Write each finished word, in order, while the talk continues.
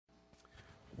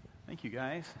Thank you,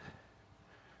 guys.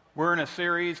 We're in a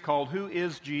series called Who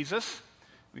is Jesus?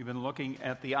 We've been looking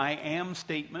at the I am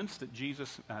statements that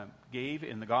Jesus gave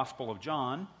in the Gospel of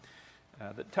John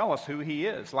that tell us who he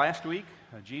is. Last week,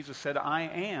 Jesus said, I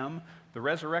am the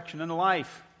resurrection and the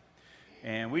life.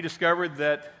 And we discovered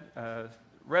that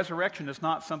resurrection is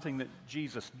not something that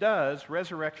Jesus does.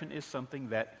 Resurrection is something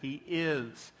that he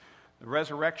is. The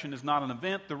resurrection is not an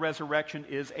event. The resurrection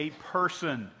is a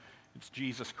person. It's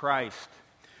Jesus Christ.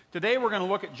 Today we're going to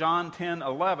look at John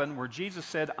 10:11, where Jesus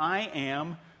said, I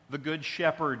am the good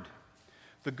shepherd.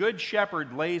 The good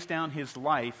shepherd lays down his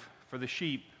life for the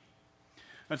sheep.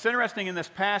 And it's interesting in this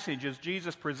passage as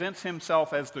Jesus presents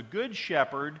himself as the good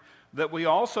shepherd that we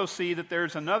also see that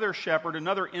there's another shepherd,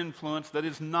 another influence that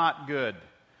is not good.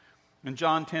 In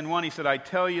John 10:1 he said, I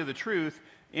tell you the truth,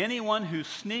 anyone who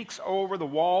sneaks over the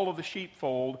wall of the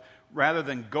sheepfold rather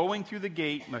than going through the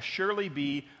gate must surely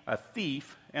be a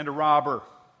thief and a robber.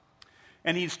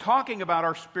 And he's talking about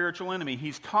our spiritual enemy.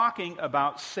 He's talking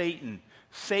about Satan.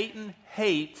 Satan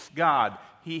hates God.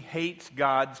 He hates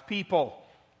God's people.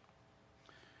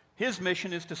 His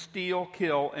mission is to steal,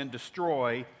 kill, and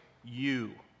destroy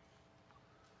you.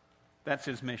 That's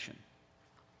his mission.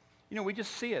 You know, we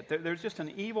just see it. There's just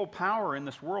an evil power in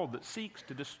this world that seeks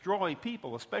to destroy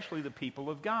people, especially the people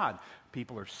of God.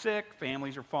 People are sick,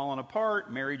 families are falling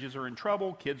apart, marriages are in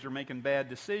trouble, kids are making bad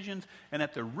decisions, and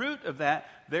at the root of that,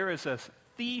 there is a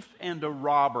thief and a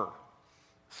robber,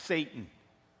 Satan.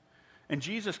 And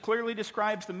Jesus clearly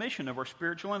describes the mission of our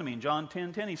spiritual enemy. In John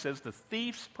 10:10, he says, the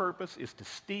thief's purpose is to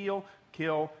steal,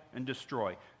 kill, and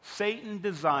destroy. Satan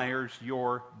desires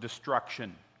your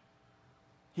destruction.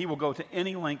 He will go to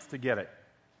any length to get it.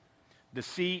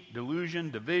 Deceit,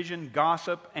 delusion, division,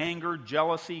 gossip, anger,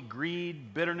 jealousy,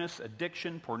 greed, bitterness,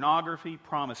 addiction, pornography,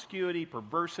 promiscuity,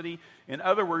 perversity. In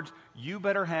other words, you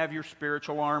better have your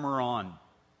spiritual armor on.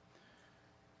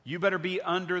 You better be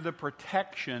under the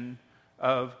protection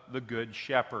of the Good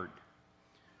Shepherd.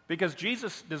 Because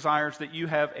Jesus desires that you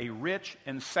have a rich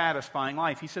and satisfying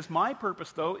life. He says, my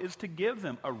purpose, though, is to give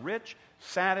them a rich,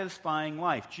 satisfying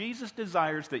life. Jesus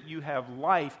desires that you have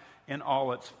life in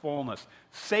all its fullness.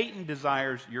 Satan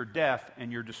desires your death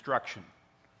and your destruction.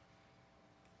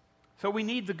 So we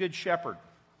need the Good Shepherd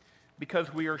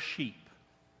because we are sheep.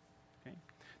 Okay?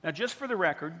 Now, just for the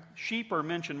record, sheep are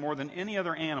mentioned more than any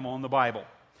other animal in the Bible.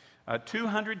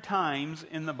 200 times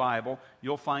in the Bible,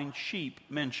 you'll find sheep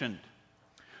mentioned.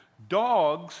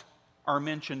 Dogs are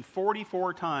mentioned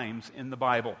 44 times in the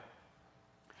Bible.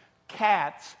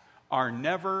 Cats are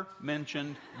never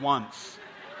mentioned once.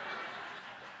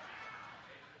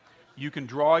 You can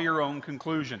draw your own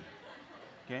conclusion.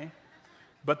 Okay?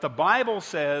 But the Bible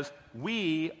says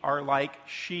we are like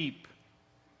sheep.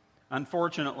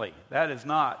 Unfortunately, that is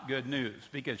not good news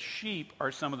because sheep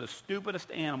are some of the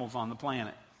stupidest animals on the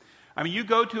planet. I mean, you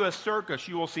go to a circus,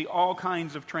 you will see all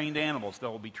kinds of trained animals. There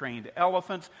will be trained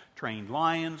elephants, trained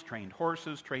lions, trained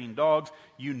horses, trained dogs.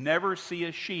 You never see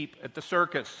a sheep at the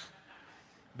circus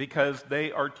because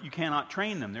you cannot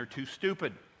train them. They're too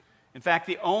stupid. In fact,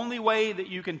 the only way that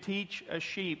you can teach a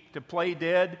sheep to play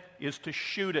dead is to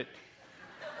shoot it.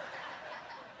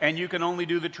 And you can only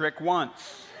do the trick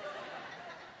once.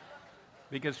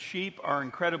 Because sheep are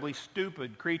incredibly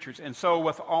stupid creatures. And so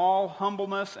with all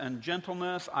humbleness and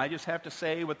gentleness, I just have to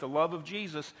say with the love of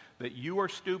Jesus that you are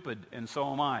stupid and so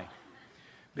am I.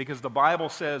 Because the Bible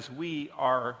says we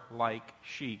are like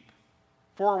sheep.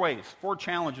 4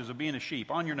 challenges of being a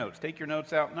sheep. On your notes, take your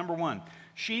notes out. Number 1,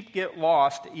 sheep get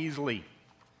lost easily.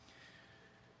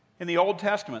 In the Old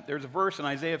Testament, there's a verse in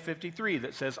Isaiah 53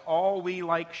 that says, all we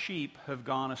like sheep have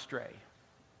gone astray.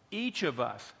 Each of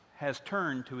us has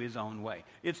turned to his own way.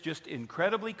 It's just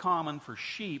incredibly common for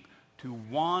sheep to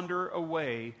wander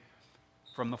away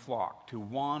from the flock, to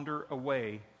wander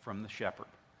away from the shepherd.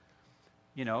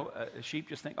 You know, sheep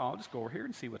just think, I'll just go over here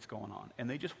and see what's going on. And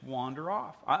they just wander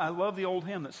off. I love the old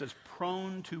hymn that says,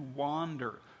 prone to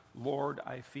wander, Lord,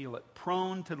 I feel it.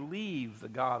 Prone to leave the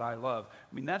God I love.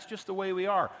 I mean, that's just the way we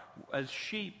are. As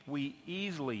sheep, we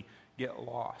easily get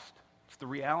lost. It's the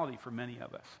reality for many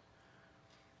of us.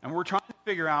 And we're trying to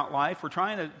figure out life. We're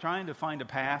trying to find a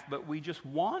path, but we just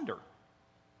wander.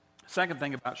 Second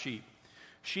thing about sheep.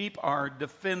 Sheep are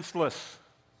defenseless.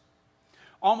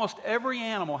 Almost every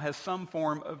animal has some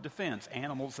form of defense.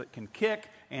 Animals that can kick,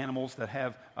 animals that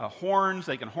have horns,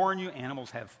 they can horn you.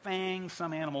 Animals have fangs.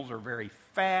 Some animals are very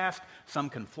fast. Some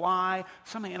can fly.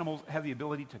 Some animals have the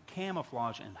ability to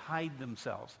camouflage and hide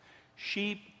themselves.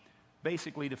 Sheep,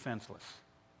 basically defenseless.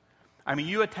 I mean,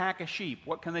 you attack a sheep,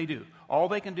 what can they do? All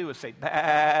they can do is say,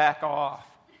 back off.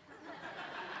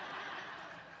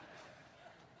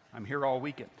 I'm here all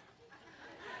weekend.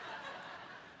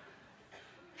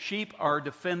 Sheep are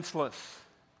defenseless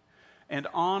and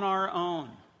on our own,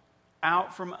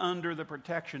 out from under the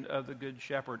protection of the Good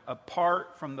Shepherd,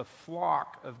 apart from the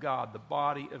flock of God, the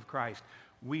body of Christ.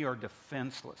 We are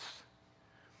defenseless.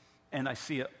 And I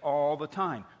see it all the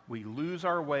time. We lose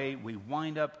our way, we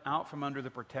wind up out from under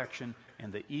the protection,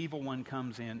 and the evil one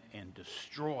comes in and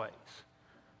destroys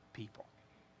people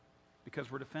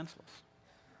because we're defenseless.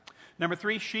 Number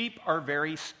 3, sheep are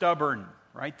very stubborn.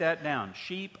 Write that down.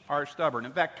 Sheep are stubborn.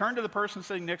 In fact, turn to the person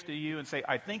sitting next to you and say,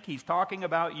 I think he's talking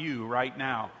about you right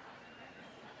now.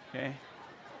 Okay?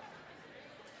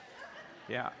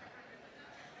 Yeah.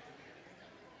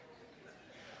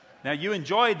 Now, you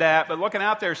enjoyed that, but looking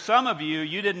out there, some of you,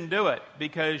 you didn't do it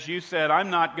because you said, I'm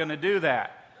not going to do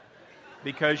that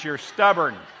because you're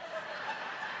stubborn.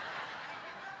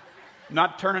 I'm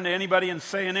not turning to anybody and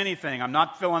saying anything. I'm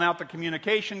not filling out the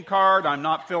communication card. I'm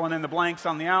not filling in the blanks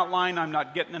on the outline. I'm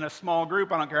not getting in a small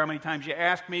group. I don't care how many times you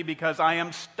ask me because I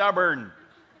am stubborn.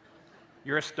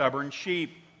 You're a stubborn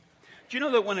sheep. Do you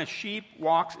know that when a sheep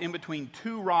walks in between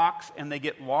two rocks and they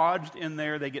get lodged in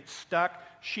there, they get stuck?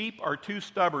 Sheep are too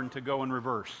stubborn to go in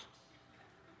reverse.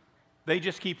 They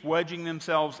just keep wedging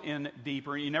themselves in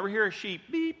deeper. You never hear a sheep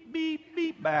beep, beep,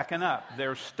 beep backing up.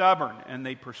 They're stubborn and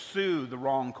they pursue the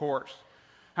wrong course.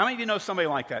 How many of you know somebody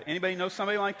like that? Anybody know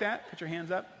somebody like that? Put your hands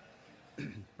up.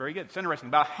 Very good. It's interesting.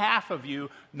 About half of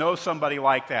you know somebody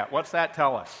like that. What's that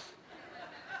tell us?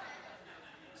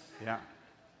 Yeah.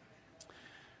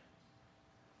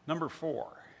 Number 4,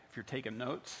 if you're taking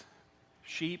notes,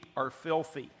 sheep are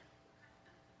filthy.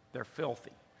 They're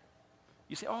filthy.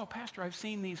 You say, oh, Pastor, I've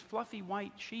seen these fluffy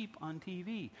white sheep on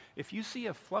TV. If you see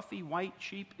a fluffy white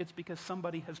sheep, it's because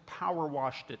somebody has power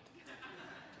washed it.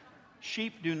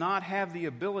 Sheep do not have the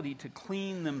ability to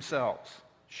clean themselves.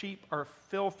 Sheep are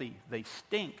filthy. They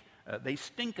stink. They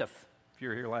stinketh, if you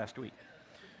were here last week.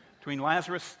 Between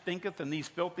Lazarus stinketh and these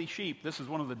filthy sheep, this is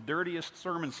one of the dirtiest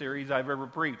sermon series I've ever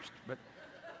preached. But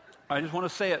I just want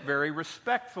to say it very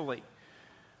respectfully.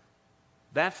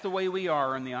 That's the way we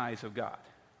are in the eyes of God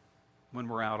when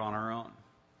we're out on our own.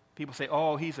 People say,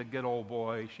 oh, he's a good old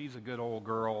boy, she's a good old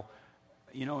girl.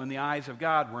 You know, in the eyes of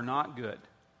God, we're not good.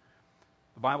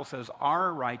 The Bible says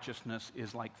our righteousness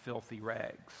is like filthy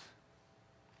rags.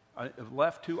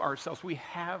 Left to ourselves, we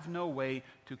have no way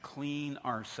to clean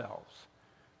ourselves.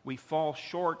 We fall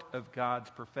short of God's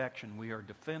perfection. We are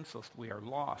defenseless. We are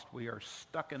lost. We are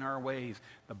stuck in our ways.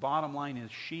 The bottom line is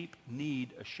sheep need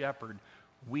a shepherd.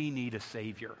 We need a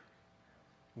Savior.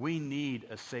 We need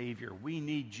a Savior. We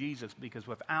need Jesus because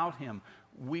without him,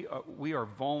 we are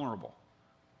vulnerable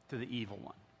to the evil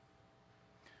one.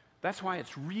 That's why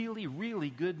it's really,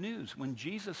 really good news when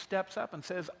Jesus steps up and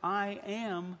says, I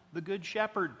am the good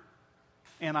shepherd,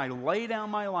 and I lay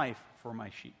down my life for my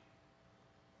sheep.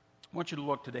 I want you to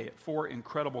look today at 4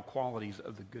 incredible qualities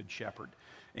of the Good Shepherd.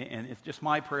 And it's just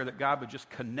my prayer that God would just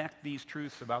connect these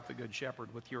truths about the Good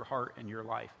Shepherd with your heart and your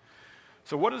life.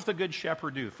 So what does the Good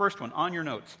Shepherd do? First one, on your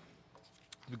notes.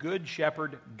 The Good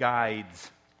Shepherd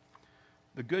guides.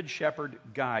 The Good Shepherd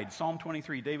guides. Psalm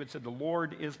 23, David said, the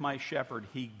Lord is my shepherd.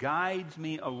 He guides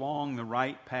me along the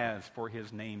right paths for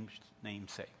his name's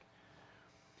sake.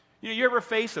 You know, you ever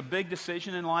face a big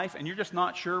decision in life and you're just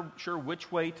not sure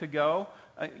which way to go?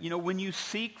 When you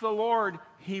seek the Lord,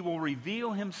 he will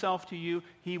reveal himself to you.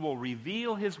 He will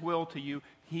reveal his will to you.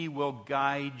 He will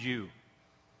guide you.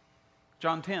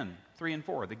 John 10, 3 and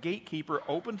 4. The gatekeeper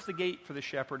opens the gate for the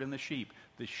shepherd and the sheep.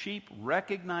 The sheep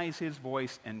recognize his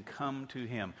voice and come to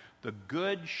him. The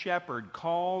good shepherd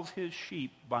calls his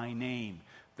sheep by name.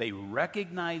 They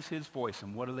recognize his voice,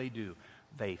 and what do?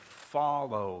 They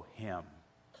follow him.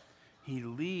 He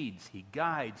leads, he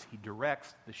guides, he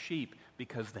directs the sheep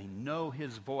because they know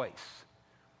his voice,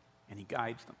 and he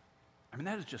guides them. I mean,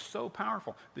 that is just so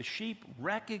powerful. The sheep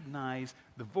recognize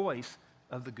the voice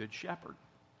of the Good Shepherd.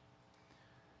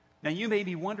 Now, you may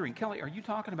be wondering, Kelly, are you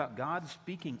talking about God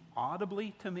speaking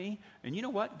audibly to me? And you know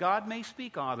what? God may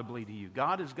speak audibly to you.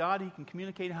 God is God. He can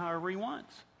communicate however he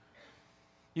wants.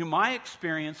 You know, my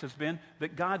experience has been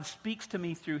that God speaks to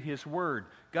me through his word.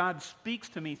 God speaks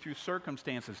to me through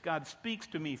circumstances. God speaks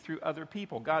to me through other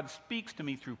people. God speaks to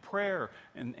me through prayer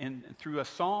and through a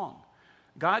song.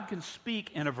 God can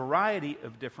speak in a variety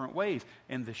of different ways.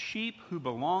 And the sheep who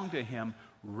belong to him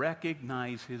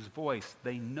recognize his voice.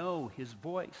 They know his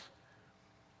voice.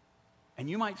 And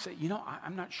you might say,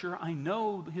 I'm not sure I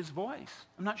know his voice.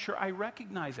 I'm not sure I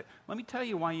recognize it. Let me tell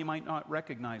you why you might not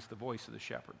recognize the voice of the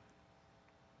shepherd.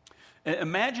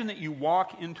 Imagine that you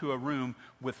walk into a room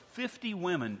with 50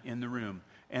 women in the room.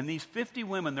 And these 50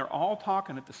 women, they're all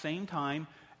talking at the same time,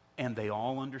 and they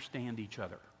all understand each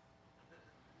other.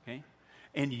 Okay?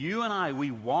 And you and I, we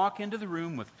walk into the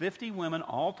room with 50 women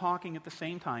all talking at the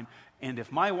same time, and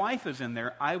if my wife is in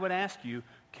there, I would ask you,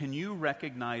 can you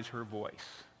recognize her voice?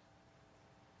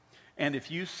 And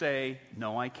if you say,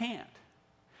 no, I can't,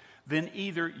 then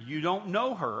either you don't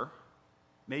know her,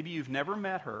 maybe you've never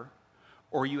met her,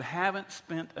 or you haven't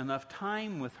spent enough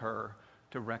time with her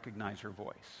to recognize her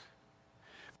voice.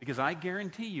 Because I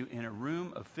guarantee you, in a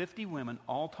room of 50 women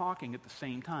all talking at the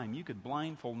same time, you could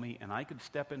blindfold me and I could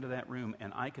step into that room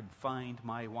and I could find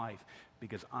my wife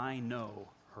because I know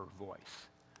her voice.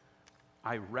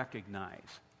 I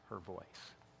recognize her voice.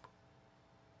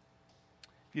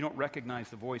 If you don't recognize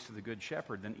the voice of the Good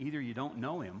Shepherd, then either you don't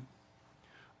know him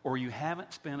or you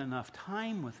haven't spent enough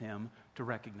time with him to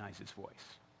recognize his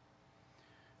voice.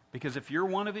 Because if you're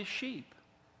one of his sheep,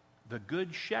 the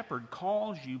Good Shepherd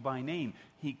calls you by name.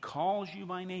 He calls you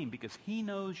by name because he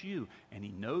knows you, and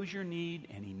he knows your need,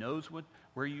 and he knows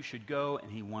where you should go,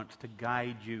 and he wants to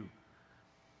guide you.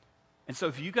 And so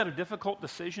if you've got a difficult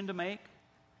decision to make,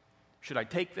 should I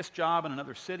take this job in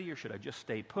another city, or should I just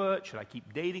stay put? Should I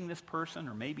keep dating this person,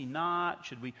 or maybe not?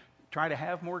 Should we try to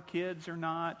have more kids or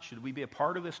not? Should we be a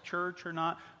part of this church or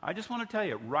not? I just want to tell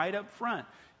you right up front,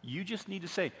 you just need to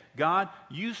say, God,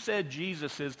 you said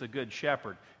Jesus is the Good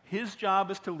Shepherd. His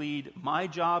job is to lead. My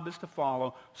job is to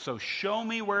follow. So show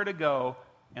me where to go,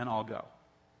 and I'll go.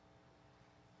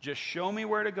 Just show me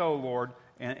where to go, Lord,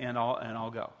 and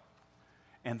I'll go.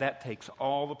 And that takes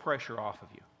all the pressure off of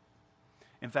you.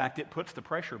 In fact, it puts the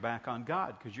pressure back on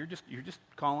God because you're just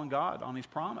calling God on his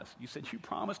promise. You said you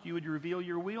promised you would reveal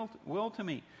your will to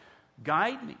me.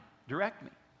 Guide me. Direct me.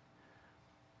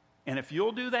 And if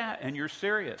you'll do that and you're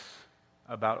serious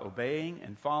about obeying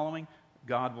and following,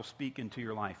 God will speak into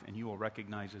your life and you will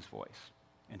recognize his voice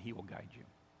and he will guide you.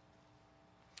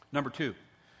 Number 2,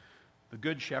 the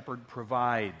Good Shepherd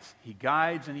provides. He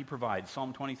guides and he provides.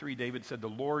 Psalm 23, David said, the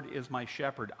Lord is my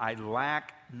shepherd. I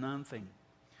lack nothing.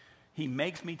 He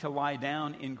makes me to lie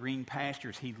down in green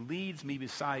pastures. He leads me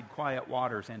beside quiet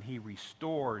waters and he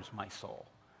restores my soul.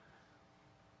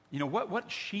 You know, what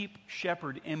sheep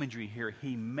shepherd imagery here?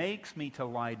 He makes me to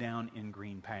lie down in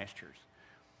green pastures.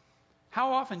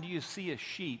 How often do you see a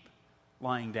sheep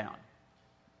lying down?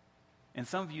 And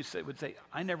some of you would say,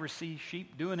 I never see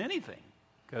sheep doing anything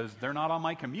because they're not on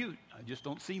my commute. I just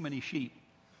don't see many sheep.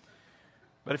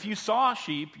 But if you saw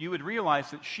sheep, you would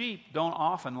realize that sheep don't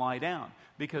often lie down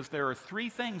because there are 3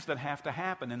 things that have to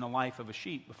happen in the life of a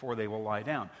sheep before they will lie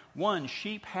down. 1,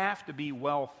 sheep have to be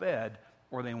well fed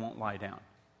or they won't lie down.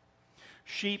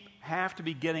 Sheep have to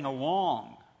be getting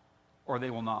along or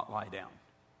they will not lie down.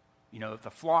 You know, if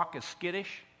the flock is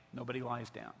skittish, nobody lies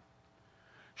down.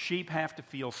 Sheep have to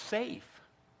feel safe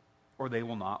or they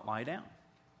will not lie down.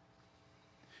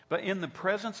 But in the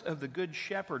presence of the Good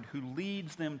Shepherd who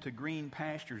leads them to green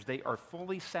pastures, they are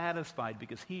fully satisfied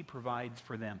because he provides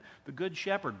for them. The Good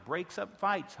Shepherd breaks up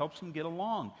fights, helps them get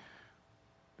along.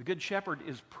 The Good Shepherd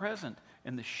is present,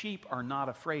 and the sheep are not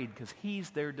afraid because he's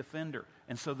their defender.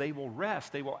 And so they will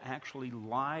rest. They will actually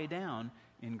lie down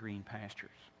in green pastures.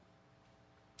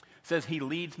 It says he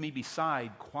leads me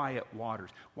beside quiet waters.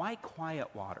 Why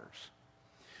quiet waters?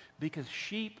 Because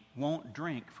sheep won't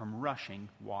drink from rushing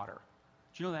water.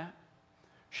 Do you know that?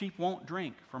 Sheep won't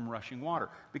drink from rushing water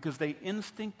because they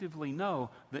instinctively know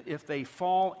that if they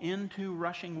fall into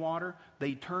rushing water,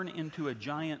 they turn into a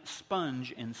giant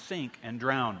sponge and sink and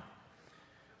drown.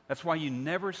 That's why you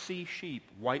never see sheep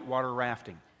whitewater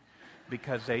rafting,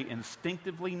 because they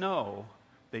instinctively know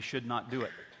they should not do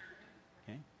it.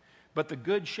 Okay? But the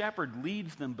Good Shepherd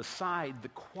leads them beside the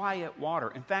quiet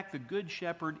water. In fact, the Good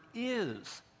Shepherd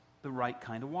is the right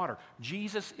kind of water.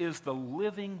 Jesus is the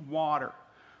living water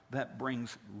that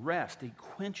brings rest. He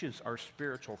quenches our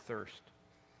spiritual thirst.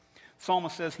 The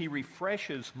psalmist says he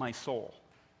refreshes my soul.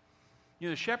 You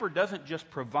know, the shepherd doesn't just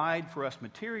provide for us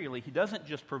materially. He doesn't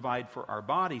just provide for our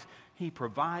bodies. He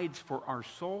provides for our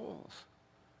souls.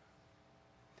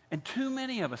 And too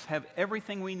many of us have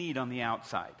everything we need on the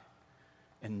outside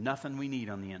and nothing we need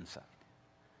on the inside.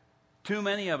 Too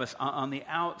many of us on the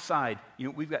outside, you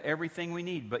know, we've got everything we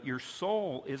need, but your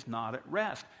soul is not at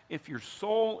rest. If your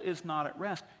soul is not at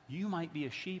rest, you might be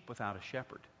a sheep without a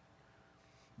shepherd.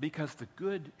 Because the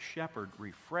Good Shepherd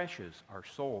refreshes our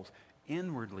souls.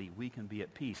 Inwardly, we can be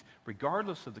at peace,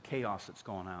 regardless of the chaos that's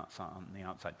going on the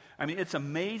outside. I mean, it's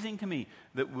amazing to me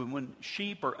that when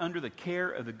sheep are under the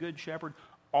care of the Good Shepherd,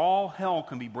 all hell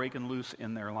can be breaking loose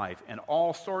in their life, and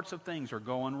all sorts of things are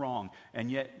going wrong,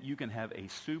 and yet you can have a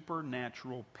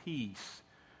supernatural peace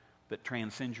that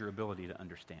transcends your ability to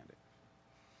understand it.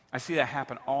 I see that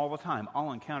happen all the time.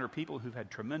 I'll encounter people who've had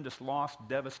tremendous loss,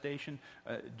 devastation,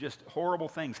 just horrible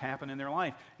things happen in their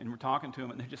life. And we're talking to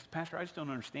them, and they're just, Pastor, I just don't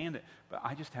understand it. But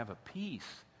I just have a peace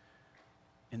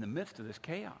in the midst of this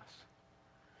chaos.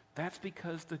 That's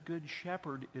because the Good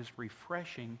Shepherd is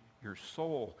refreshing your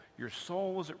soul. Your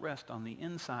soul is at rest on the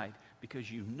inside because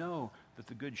you know that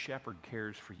the Good Shepherd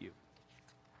cares for you.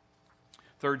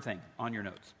 Third thing on your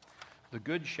notes, the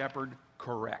Good Shepherd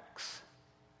corrects.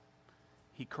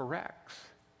 He corrects.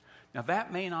 Now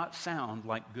that may not sound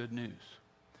like good news,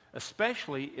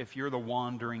 especially if you're the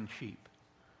wandering sheep.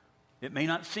 It may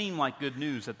not seem like good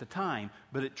news at the time,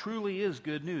 but it truly is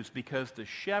good news because the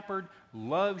shepherd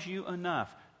loves you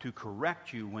enough to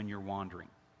correct you when you're wandering.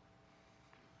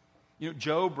 You know,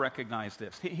 Job recognized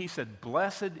this. He said,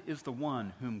 "Blessed is the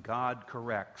one whom God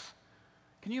corrects."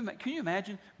 Can you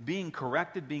imagine being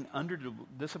corrected, being under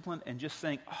discipline, and just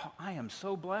saying, "Oh, I am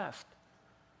so blessed."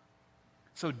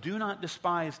 So do not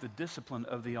despise the discipline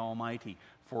of the Almighty,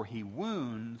 for he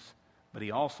wounds, but he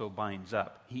also binds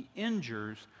up. He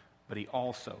injures, but he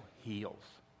also heals.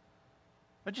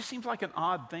 That just seems like an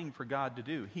odd thing for God to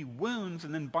do. He wounds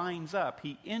and then binds up.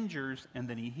 He injures and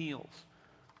then he heals.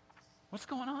 What's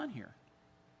going on here?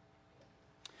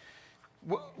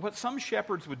 What some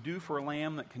shepherds would do for a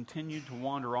lamb that continued to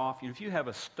wander off, if you have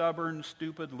a stubborn,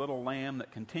 stupid little lamb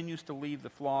that continues to leave the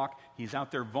flock, he's out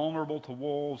there vulnerable to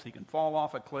wolves, he can fall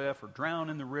off a cliff or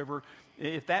drown in the river.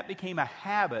 If that became a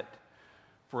habit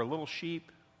for a little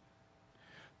sheep,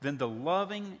 then the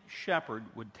loving shepherd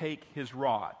would take his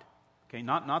rod. Okay,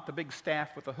 not the big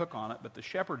staff with a hook on it, but the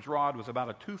shepherd's rod was about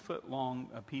a 2-foot-long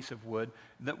piece of wood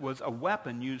that was a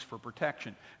weapon used for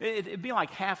protection. It'd be like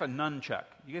half a nunchuck.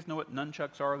 You guys know what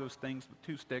nunchucks are, those things with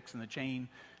 2 sticks and the chain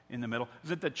in the middle? I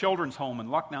was at the children's home in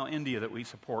Lucknow, India that we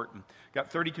support, and got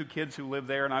 32 kids who live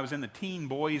there, and I was in the teen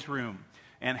boys' room,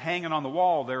 and hanging on the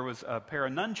wall there was a pair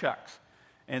of nunchucks.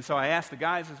 And so I asked the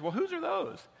guys, I said, "Well, whose are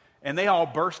those?" And they all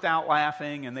burst out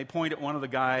laughing, and they point at one of the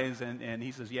guys, and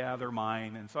he says, "Yeah, they're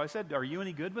mine." And so I said, "Are you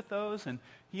any good with those?" And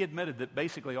he admitted that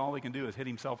basically all he can do is hit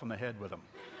himself in the head with them.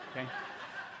 Okay?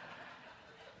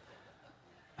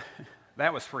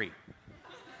 That was free.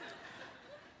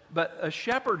 But a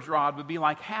shepherd's rod would be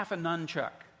like half a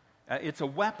nunchuck. It's a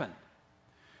weapon.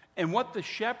 And what the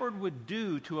shepherd would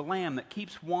do to a lamb that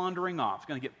keeps wandering off, it's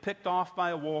going to get picked off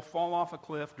by a wolf, fall off a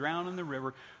cliff, drown in the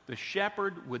river, the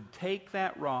shepherd would take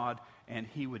that rod and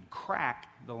he would crack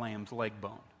the lamb's leg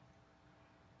bone.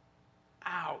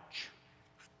 Ouch.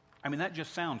 I mean, that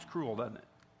just sounds cruel, doesn't it?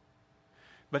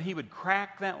 But he would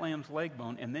crack that lamb's leg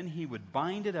bone, and then he would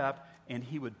bind it up, and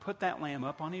he would put that lamb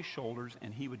up on his shoulders,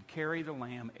 and he would carry the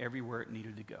lamb everywhere it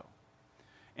needed to go.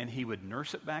 And he would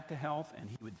nurse it back to health, and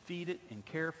he would feed it and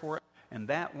care for it, and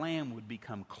that lamb would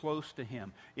become close to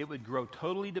him. It would grow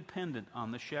totally dependent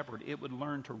on the shepherd. It would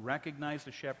learn to recognize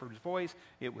the shepherd's voice.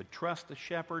 It would trust the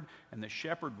shepherd, and the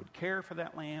shepherd would care for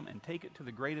that lamb and take it to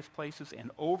the greatest places,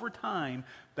 and over time,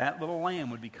 that little lamb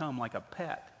would become like a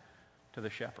pet to the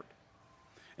shepherd.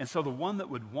 And so the one that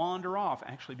would wander off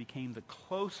actually became the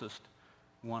closest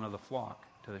one of the flock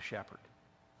to the shepherd.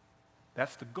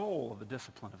 That's the goal of the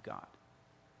discipline of God.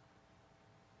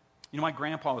 You know, my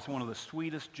grandpa was one of the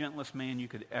sweetest, gentlest men you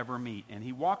could ever meet, and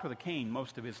he walked with a cane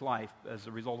most of his life as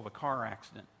a result of a car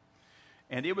accident.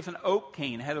 And it was an oak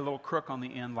cane, had a little crook on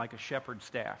the end like a shepherd's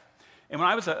staff. And when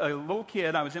I was a little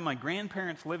kid, I was in my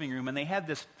grandparents' living room, and they had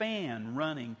this fan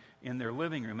running in their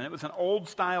living room. And it was an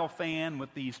old-style fan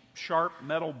with these sharp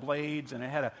metal blades, and it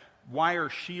had a wire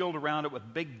shield around it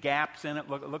with big gaps in it.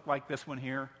 It looked like this one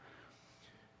here.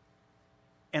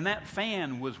 And that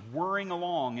fan was whirring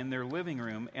along in their living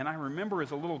room, and I remember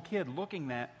as a little kid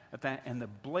looking at that, and the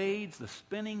blades, the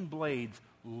spinning blades,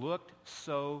 looked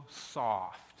so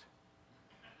soft.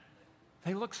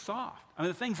 They looked soft. I mean,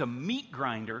 the thing's a meat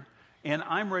grinder, and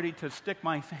I'm ready to stick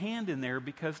my hand in there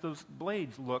because those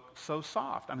blades look so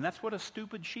soft. I mean, that's what a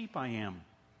stupid sheep I am.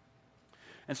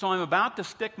 And so I'm about to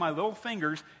stick my little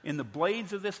fingers in the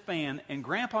blades of this fan, and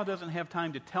Grandpa doesn't have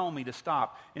time to tell me to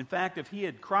stop. In fact, if he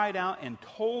had cried out and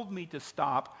told me to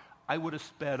stop, I would have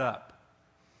sped up,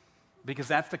 because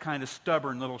that's the kind of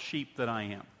stubborn little sheep that I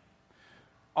am.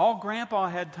 All Grandpa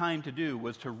had time to do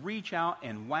was to reach out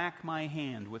and whack my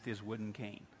hand with his wooden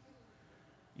cane,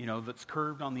 you know, that's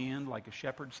curved on the end like a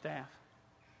shepherd's staff.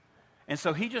 And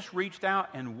so he just reached out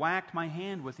and whacked my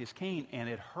hand with his cane, and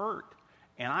it hurt.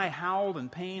 And I howled in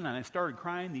pain, and I started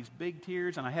crying these big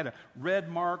tears, and I had a red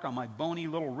mark on my bony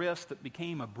little wrist that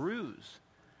became a bruise.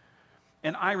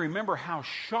 And I remember how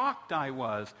shocked I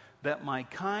was that my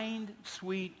kind,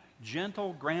 sweet,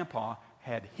 gentle grandpa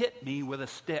had hit me with a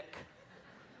stick.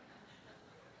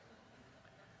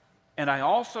 And I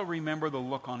also remember the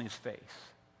look on his face.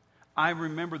 I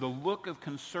remember the look of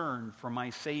concern for my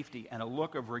safety and a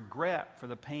look of regret for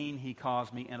the pain he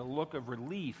caused me and a look of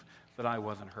relief that I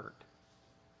wasn't hurt.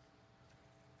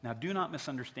 Now, do not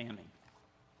misunderstand me.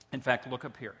 In fact, look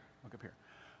up here. Look up here.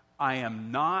 I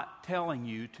am not telling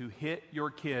you to hit your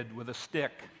kid with a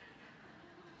stick.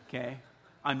 Okay?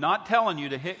 I'm not telling you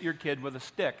to hit your kid with a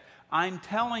stick. I'm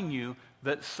telling you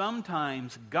that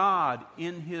sometimes God,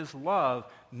 in his love,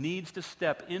 needs to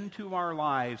step into our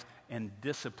lives and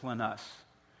discipline us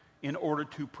in order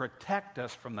to protect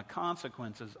us from the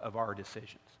consequences of our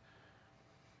decisions.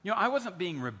 You know, I wasn't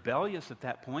being rebellious at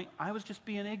that point. I was just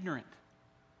being ignorant.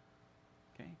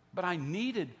 Okay? But I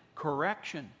needed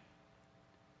correction.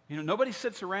 You know, nobody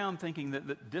sits around thinking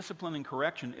that discipline and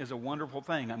correction is a wonderful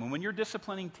thing. I mean, when you're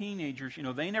disciplining teenagers, you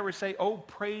know, they never say, oh,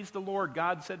 praise the Lord,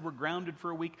 God said we're grounded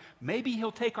for a week. Maybe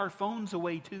he'll take our phones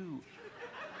away too.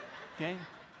 Okay?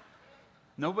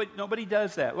 Nobody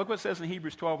does that. Look what it says in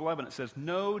Hebrews 12:11. It says,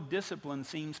 no discipline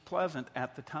seems pleasant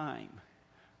at the time,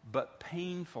 but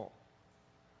painful.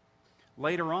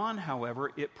 Later on,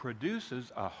 however, it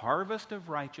produces a harvest of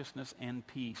righteousness and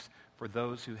peace for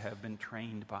those who have been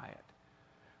trained by it.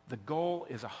 The goal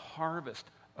is a harvest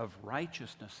of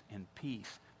righteousness and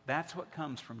peace. That's what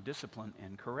comes from discipline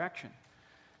and correction.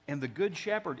 And the Good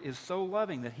Shepherd is so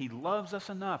loving that he loves us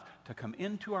enough to come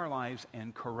into our lives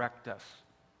and correct us.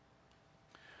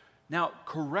 Now,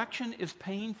 correction is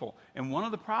painful. And one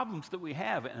of the problems that we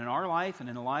have in our life and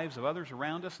in the lives of others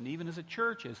around us and even as a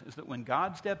church is that when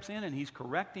God steps in and he's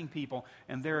correcting people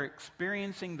and they're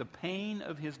experiencing the pain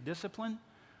of his discipline,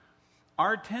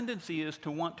 our tendency is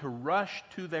to want to rush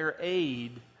to their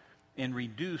aid and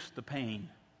reduce the pain.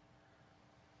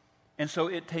 And so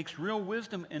it takes real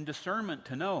wisdom and discernment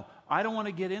to know, I don't want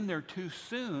to get in there too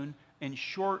soon and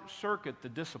short-circuit the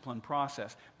discipline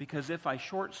process. Because if I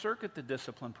short-circuit the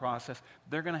discipline process,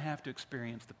 they're going to have to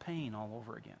experience the pain all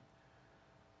over again.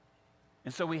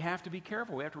 And so we have to be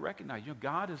careful. We have to recognize,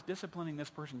 God is disciplining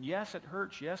this person. Yes, it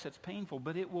hurts. Yes, it's painful.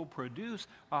 But it will produce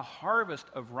a harvest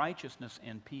of righteousness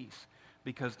and peace.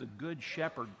 Because the Good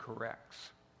Shepherd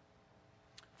corrects.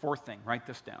 Fourth thing, write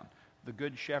this down. The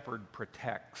Good Shepherd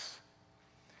protects.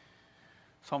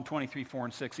 Psalm 23, 4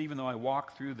 and 6. Even though I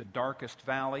walk through the darkest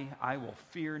valley, I will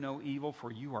fear no evil,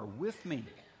 for you are with me.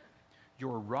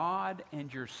 Your rod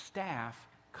and your staff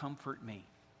comfort me.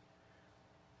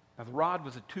 Now, the rod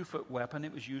was a 2-foot weapon.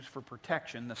 It was used for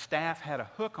protection. The staff had a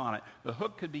hook on it. The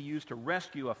hook could be used to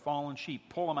rescue a fallen sheep,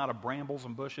 pull them out of brambles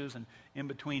and bushes and in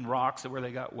between rocks where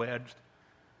they got wedged.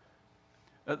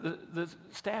 The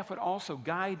staff would also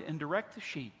guide and direct the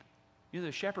sheep.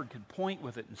 The shepherd could point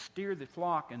with it and steer the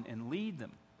flock and lead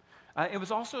them. It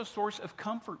was also a source of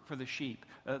comfort for the sheep.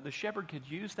 The shepherd could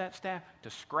use that staff to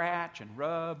scratch and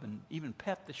rub and even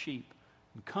pet the sheep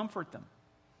and comfort them.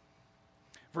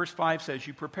 Verse 5 says,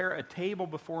 you prepare a table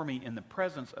before me in the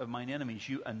presence of mine enemies.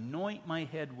 You anoint my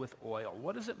head with oil.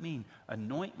 What does it mean,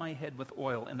 anoint my head with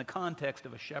oil, in the context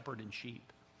of a shepherd and sheep?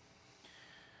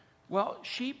 Well,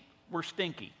 sheep were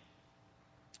stinky.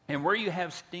 And where you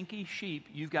have stinky sheep,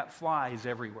 you've got flies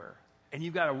everywhere. And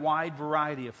you've got a wide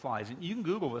variety of flies. And you can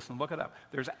Google this and look it up.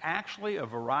 There's actually a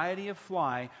variety of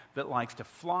fly that likes to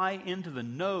fly into the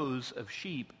nose of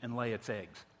sheep and lay its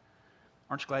eggs.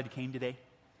 Aren't you glad you came today?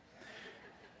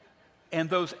 And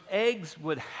those eggs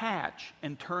would hatch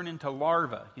and turn into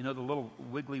larvae, the little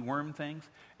wiggly worm things.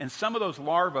 And some of those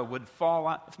larvae would fall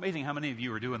out. It's amazing how many of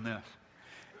you are doing this.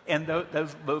 And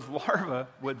those larvae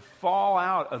would fall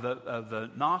out of the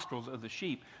nostrils of the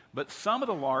sheep. But some of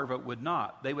the larvae would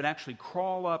not. They would actually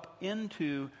crawl up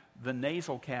into the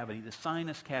nasal cavity, the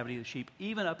sinus cavity of the sheep,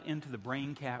 even up into the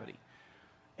brain cavity.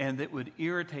 And it would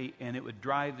irritate and it would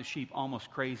drive the sheep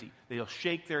almost crazy. They'll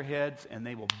shake their heads and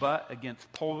they will butt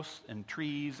against posts and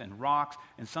trees and rocks,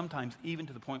 and sometimes even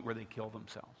to the point where they kill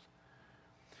themselves.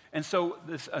 And so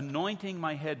this anointing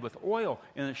my head with oil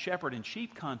in a shepherd and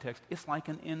sheep context, it's like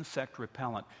an insect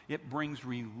repellent. It brings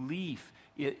relief.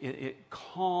 It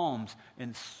calms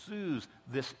and soothes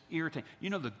this irritation.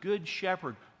 The Good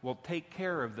Shepherd will take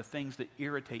care of the things that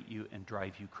irritate you and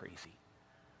drive you crazy.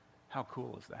 How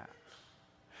cool is that?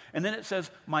 And then it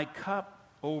says, my cup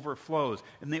overflows.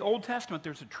 In the Old Testament,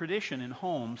 there's a tradition in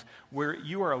homes where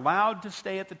you are allowed to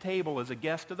stay at the table as a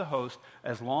guest of the host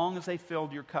as long as they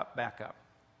filled your cup back up.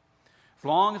 As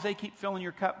long as they keep filling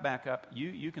your cup back up,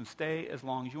 you can stay as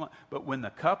long as you want. But when the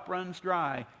cup runs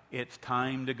dry, it's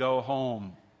time to go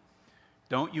home.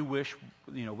 Don't you wish,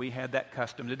 we had that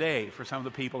custom today for some of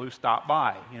the people who stop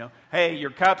by. Hey,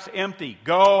 your cup's empty.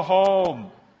 Go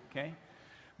home. Okay?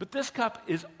 But this cup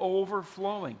is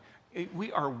overflowing.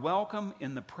 We are welcome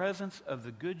in the presence of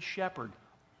the Good Shepherd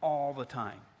all the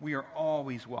time. We are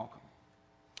always welcome.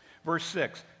 Verse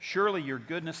 6, surely your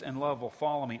goodness and love will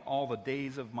follow me all the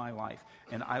days of my life,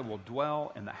 and I will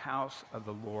dwell in the house of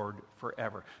the Lord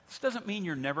forever. This doesn't mean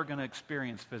you're never going to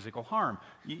experience physical harm,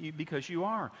 because you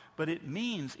are. But it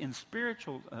means, in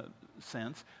spiritual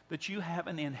sense, that you have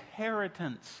an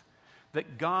inheritance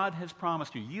that God has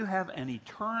promised you. You have an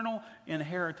eternal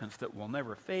inheritance that will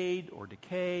never fade or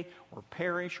decay or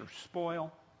perish or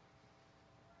spoil.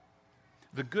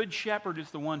 The Good Shepherd is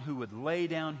the one who would lay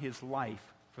down his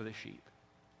life for the sheep.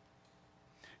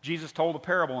 Jesus told a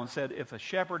parable and said, if a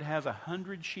shepherd has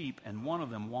 100 sheep and one of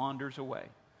them wanders away,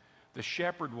 the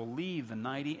shepherd will leave the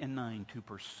 99 to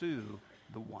pursue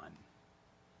the one.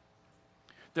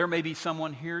 There may be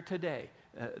someone here today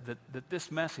that this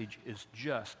message is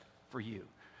just for you.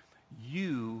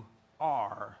 You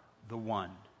are the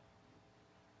one.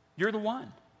 You're the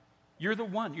one. You're the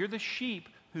one. You're the sheep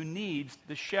who needs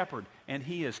the shepherd, and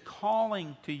he is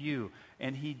calling to you,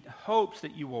 and he hopes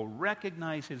that you will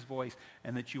recognize his voice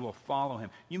and that you will follow him.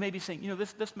 You may be saying,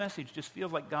 this message just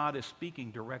feels like God is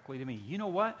speaking directly to me. You know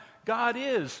what? God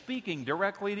is speaking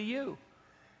directly to you.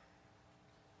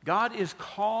 God is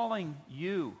calling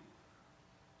you.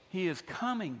 He is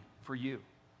coming for you.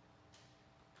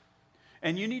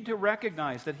 And you need to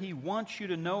recognize that he wants you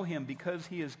to know him because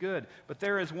he is good. But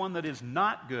there is one that is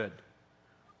not good,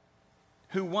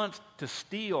 who wants to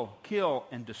steal, kill,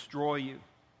 and destroy you.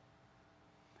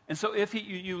 And so if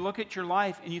you look at your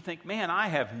life and you think, man, I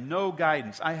have no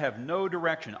guidance, I have no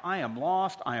direction, I am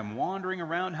lost, I am wandering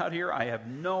around out here, I have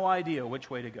no idea which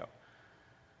way to go.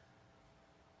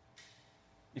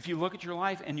 If you look at your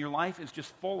life and your life is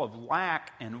just full of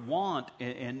lack and want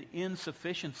and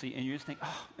insufficiency, and you just think,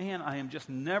 oh man, I am just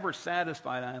never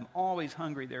satisfied, I am always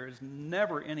hungry, there is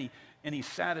never any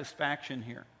satisfaction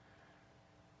here.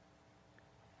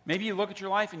 Maybe you look at your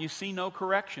life and you see no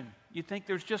correction. You think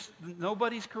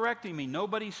nobody's correcting me.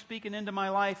 Nobody's speaking into my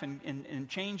life and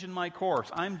changing my course.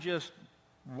 I'm just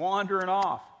wandering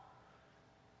off.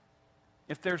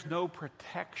 If there's no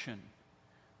protection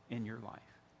in your life.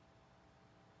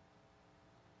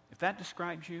 If that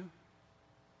describes you,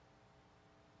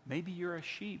 maybe you're a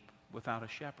sheep without a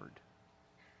shepherd.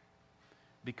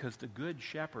 Because the Good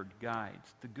Shepherd guides,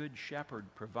 the Good Shepherd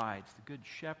provides, the Good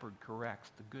Shepherd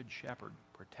corrects, the Good Shepherd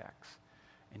protects.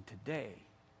 And today,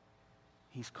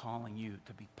 he's calling you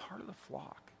to be part of the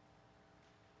flock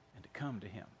and to come to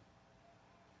him.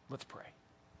 Let's pray.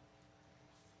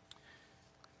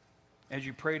 As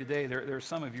you pray today, there are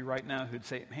some of you right now who'd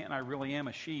say, man, I really am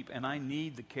a sheep and I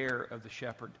need the care of the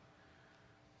shepherd.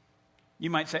 You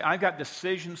might say, I've got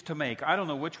decisions to make. I don't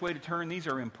know which way to turn. These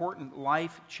are important,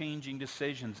 life-changing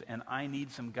decisions, and I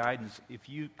need some guidance. If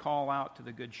you call out to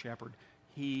the Good Shepherd,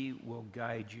 he will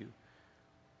guide you.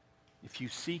 If you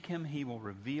seek him, he will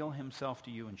reveal himself to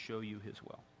you and show you his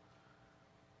will.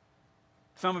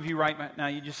 Some of you right now,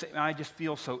 you just say, I just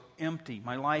feel so empty.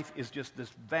 My life is just this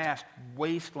vast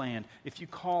wasteland. If you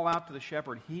call out to the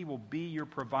shepherd, he will be your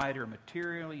provider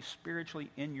materially,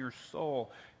 spiritually, in your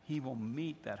soul. He will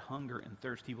meet that hunger and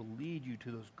thirst. He will lead you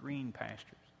to those green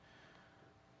pastures.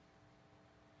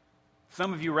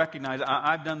 Some of you recognize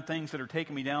I've done things that are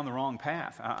taking me down the wrong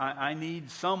path. I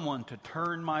need someone to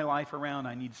turn my life around.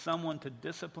 I need someone to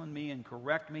discipline me and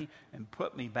correct me and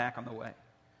put me back on the way.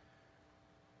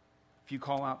 If you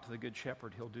call out to the Good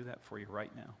Shepherd, he'll do that for you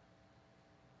right now.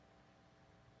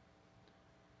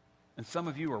 And some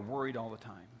of you are worried all the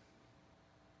time.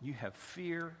 You have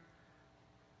fear,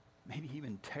 maybe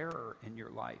even terror in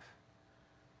your life.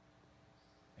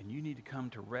 And you need to come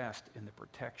to rest in the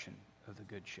protection of the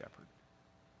Good Shepherd.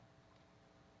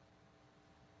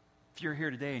 If you're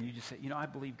here today and you just say, I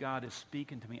believe God is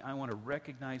speaking to me. I want to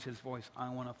recognize his voice. I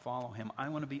want to follow him. I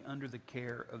want to be under the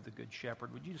care of the Good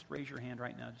Shepherd. Would you just raise your hand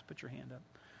right now? Just put your hand up.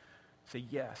 Say,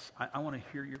 yes, I want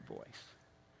to hear your voice.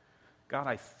 God,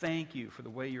 I thank you for the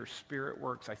way your Spirit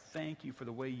works. I thank you for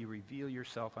the way you reveal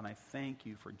yourself, and I thank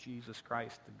you for Jesus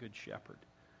Christ, the Good Shepherd,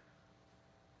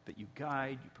 that you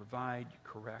guide, you provide, you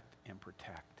correct, and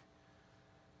protect.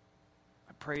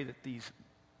 I pray that these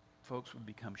folks would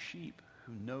become sheep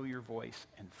who know your voice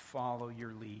and follow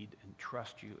your lead and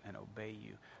trust you and obey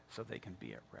you so they can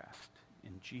be at rest.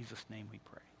 In Jesus' name we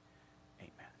pray.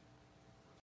 Amen.